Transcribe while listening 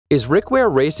Is Ware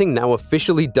Racing now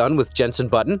officially done with Jenson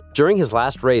Button? During his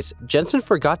last race, Jenson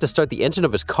forgot to start the engine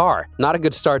of his car. Not a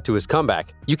good start to his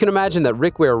comeback. You can imagine that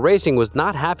Ware Racing was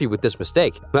not happy with this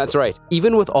mistake. That's right,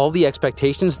 even with all the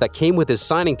expectations that came with his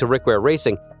signing to Ware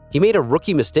Racing, he made a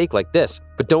rookie mistake like this.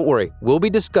 But don't worry, we'll be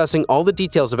discussing all the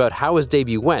details about how his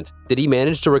debut went. Did he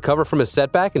manage to recover from his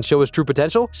setback and show his true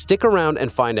potential? Stick around and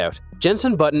find out.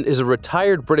 Jenson Button is a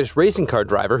retired British racing car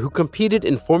driver who competed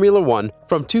in Formula One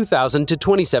from 2000 to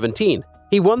 2017.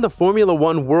 He won the Formula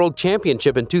One World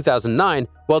Championship in 2009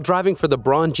 while driving for the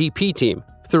Brawn GP team.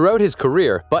 Throughout his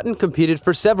career, Button competed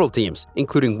for several teams,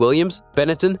 including Williams,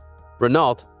 Benetton,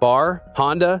 Renault, Ware,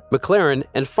 Honda, McLaren,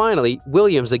 and finally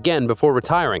Williams again before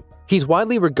retiring. He's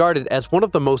widely regarded as one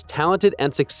of the most talented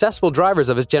and successful drivers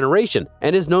of his generation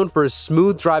and is known for his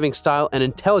smooth driving style and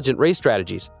intelligent race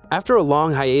strategies. After a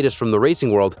long hiatus from the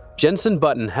racing world, Jenson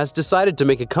Button has decided to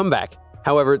make a comeback.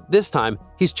 However, this time,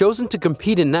 he's chosen to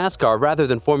compete in NASCAR rather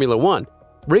than Formula One.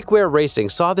 Ware Racing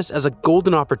saw this as a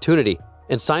golden opportunity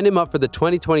and signed him up for the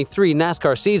 2023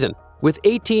 NASCAR season. With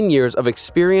 18 years of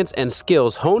experience and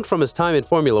skills honed from his time in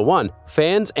Formula One,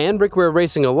 fans and Ware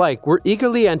Racing alike were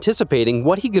eagerly anticipating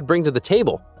what he could bring to the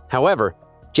table. However,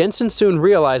 Jenson soon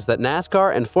realized that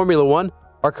NASCAR and Formula One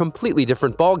are completely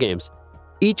different ballgames,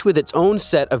 each with its own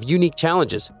set of unique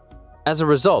challenges. As a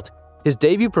result, his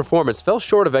debut performance fell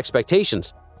short of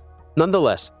expectations.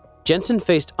 Nonetheless, Jenson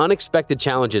faced unexpected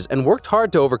challenges and worked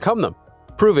hard to overcome them,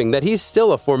 proving that he's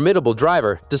still a formidable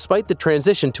driver despite the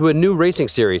transition to a new racing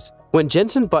series. When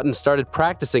Jenson Button started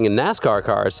practicing in NASCAR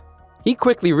cars, he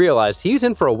quickly realized he's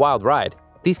in for a wild ride.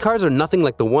 These cars are nothing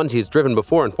like the ones he's driven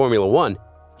before in Formula One.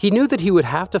 He knew that he would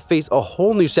have to face a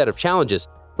whole new set of challenges,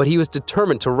 but he was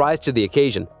determined to rise to the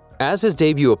occasion. As his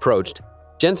debut approached,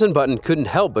 Jenson Button couldn't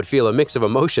help but feel a mix of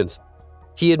emotions.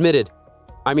 He admitted,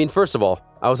 first of all,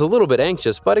 I was a little bit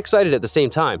anxious but excited at the same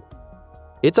time.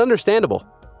 It's understandable.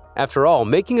 After all,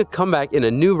 making a comeback in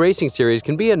a new racing series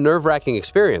can be a nerve-wracking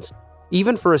experience,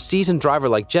 even for a seasoned driver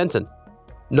like Jenson.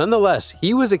 Nonetheless,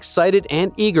 he was excited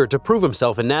and eager to prove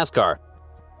himself in NASCAR.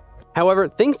 However,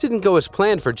 things didn't go as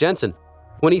planned for Jenson.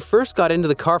 When he first got into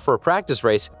the car for a practice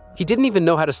race, he didn't even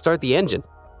know how to start the engine.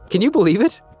 Can you believe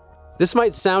it? This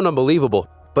might sound unbelievable,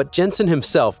 but Jenson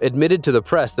himself admitted to the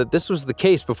press that this was the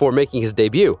case before making his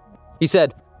debut. He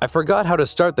said, "I forgot how to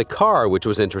start the car, which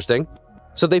was interesting.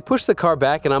 So they pushed the car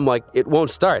back and I'm like, it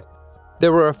won't start.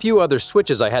 There were a few other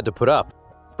switches I had to put up,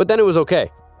 but then it was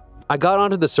okay. I got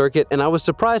onto the circuit and I was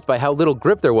surprised by how little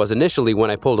grip there was initially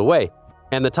when I pulled away,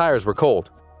 and the tires were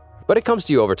cold. But it comes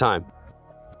to you over time."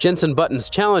 Jenson Button's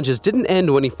challenges didn't end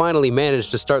when he finally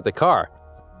managed to start the car.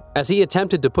 As he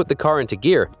attempted to put the car into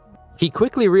gear, he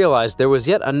quickly realized there was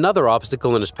yet another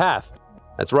obstacle in his path.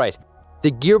 That's right,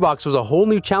 the gearbox was a whole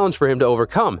new challenge for him to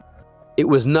overcome. It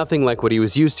was nothing like what he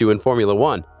was used to in Formula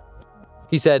One.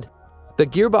 He said, "The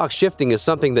gearbox shifting is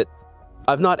something that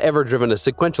I've not ever driven a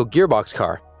sequential gearbox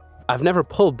car. I've never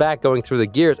pulled back going through the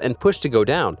gears and pushed to go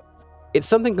down. It's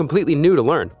something completely new to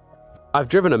learn. I've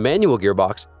driven a manual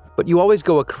gearbox, but you always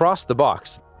go across the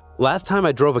box. Last time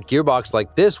I drove a gearbox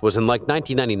like this was in like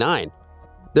 1999.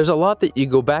 There's a lot that you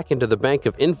go back into the bank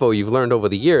of info you've learned over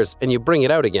the years and you bring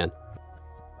it out again."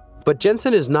 But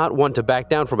Jenson is not one to back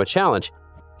down from a challenge.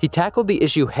 He tackled the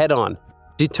issue head-on,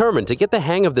 determined to get the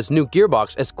hang of this new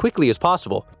gearbox as quickly as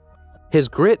possible. His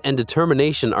grit and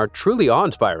determination are truly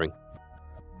awe-inspiring.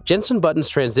 Jenson Button's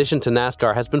transition to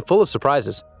NASCAR has been full of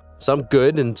surprises, some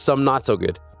good and some not so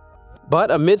good.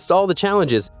 But amidst all the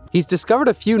challenges, he's discovered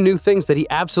a few new things that he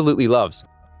absolutely loves.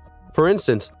 For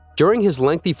instance, during his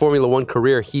lengthy Formula One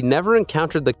career, he never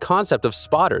encountered the concept of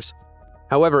spotters.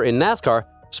 However, in NASCAR,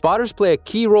 spotters play a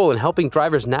key role in helping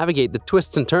drivers navigate the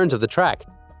twists and turns of the track.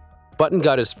 Button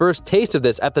got his first taste of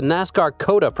this at the NASCAR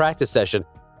COTA practice session,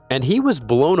 and he was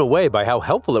blown away by how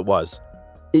helpful it was.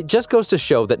 It just goes to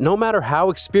show that no matter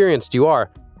how experienced you are,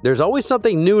 there's always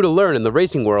something new to learn in the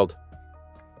racing world.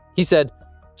 He said,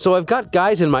 "So I've got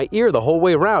guys in my ear the whole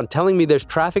way around telling me there's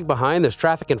traffic behind, there's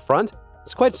traffic in front.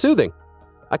 It's quite soothing.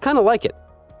 I kind of like it.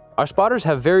 Our spotters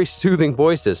have very soothing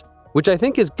voices, which I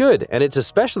think is good, and it's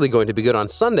especially going to be good on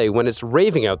Sunday when it's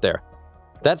raving out there.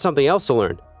 That's something else to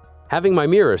learn. Having my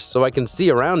mirrors so I can see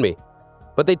around me.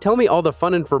 But they tell me all the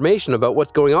fun information about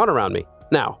what's going on around me."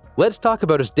 Now, let's talk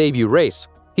about his debut race.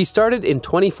 He started in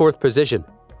 24th position,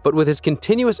 but with his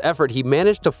continuous effort he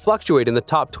managed to fluctuate in the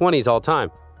top 20s all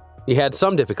time. He had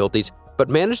some difficulties, but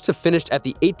managed to finish at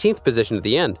the 18th position at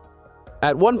the end.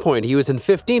 At one point he was in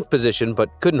 15th position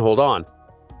but couldn't hold on.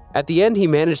 At the end he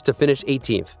managed to finish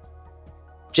 18th.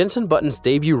 Jenson Button's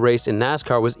debut race in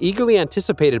NASCAR was eagerly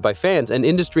anticipated by fans and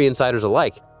industry insiders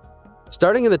alike.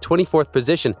 Starting in the 24th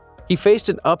position, He faced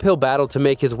an uphill battle to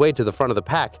make his way to the front of the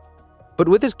pack, but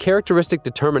with his characteristic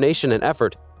determination and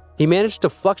effort, he managed to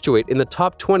fluctuate in the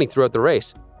top 20 throughout the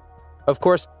race. Of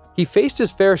course, he faced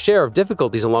his fair share of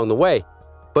difficulties along the way,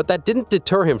 but that didn't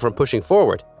deter him from pushing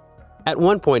forward. At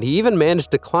one point, he even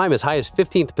managed to climb as high as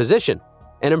 15th position,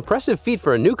 an impressive feat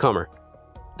for a newcomer.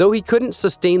 Though he couldn't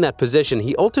sustain that position,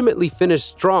 he ultimately finished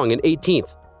strong in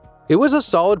 18th. It was a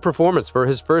solid performance for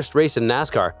his first race in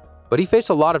NASCAR, but he faced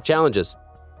a lot of challenges.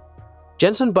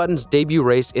 Jenson Button's debut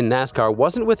race in NASCAR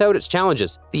wasn't without its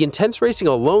challenges. The intense racing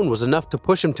alone was enough to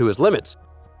push him to his limits.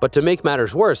 But to make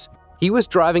matters worse, he was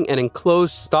driving an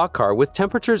enclosed stock car with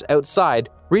temperatures outside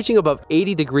reaching above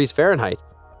 80 degrees Fahrenheit.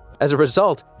 As a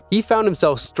result, he found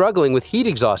himself struggling with heat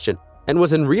exhaustion and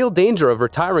was in real danger of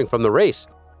retiring from the race.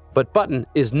 But Button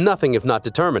is nothing if not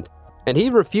determined, and he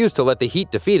refused to let the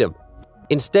heat defeat him.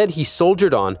 Instead, he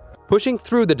soldiered on, pushing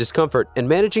through the discomfort and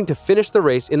managing to finish the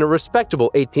race in a respectable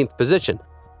 18th position.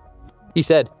 He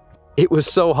said, "It was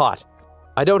so hot.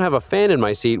 I don't have a fan in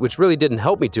my seat, which really didn't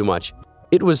help me too much.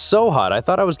 It was so hot I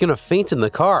thought I was going to faint in the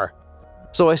car.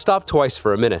 So I stopped twice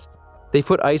for a minute. They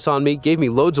put ice on me, gave me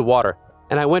loads of water,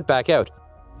 and I went back out.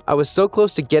 I was so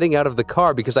close to getting out of the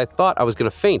car because I thought I was going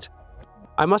to faint.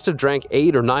 I must have drank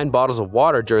 8 or 9 bottles of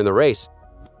water during the race.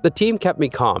 The team kept me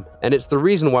calm, and it's the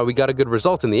reason why we got a good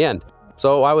result in the end.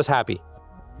 So I was happy."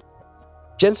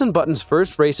 Jenson Button's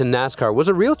first race in NASCAR was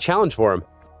a real challenge for him,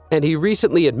 and he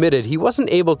recently admitted he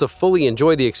wasn't able to fully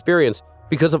enjoy the experience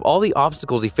because of all the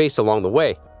obstacles he faced along the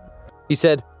way. He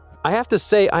said, "I have to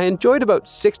say I enjoyed about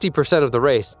 60% of the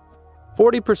race.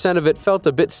 40% of it felt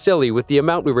a bit silly with the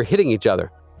amount we were hitting each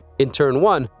other. In turn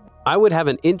 1, I would have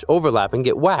an inch overlap and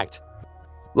get whacked.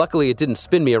 Luckily, it didn't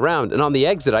spin me around, and on the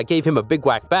exit, I gave him a big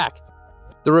whack back.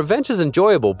 The revenge is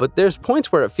enjoyable, but there's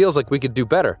points where it feels like we could do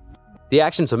better. The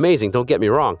action's amazing, don't get me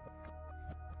wrong."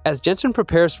 As Jenson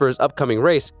prepares for his upcoming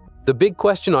race, the big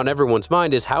question on everyone's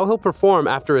mind is how he'll perform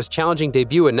after his challenging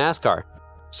debut in NASCAR.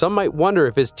 Some might wonder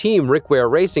if his team, Ware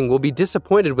Racing, will be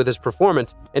disappointed with his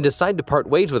performance and decide to part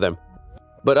ways with him.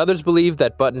 But others believe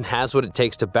that Button has what it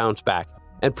takes to bounce back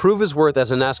and prove his worth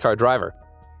as a NASCAR driver.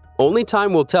 Only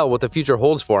time will tell what the future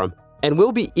holds for him, and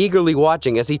we'll be eagerly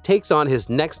watching as he takes on his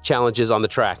next challenges on the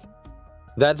track.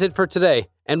 That's it for today,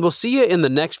 and we'll see you in the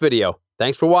next video.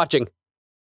 Thanks for watching.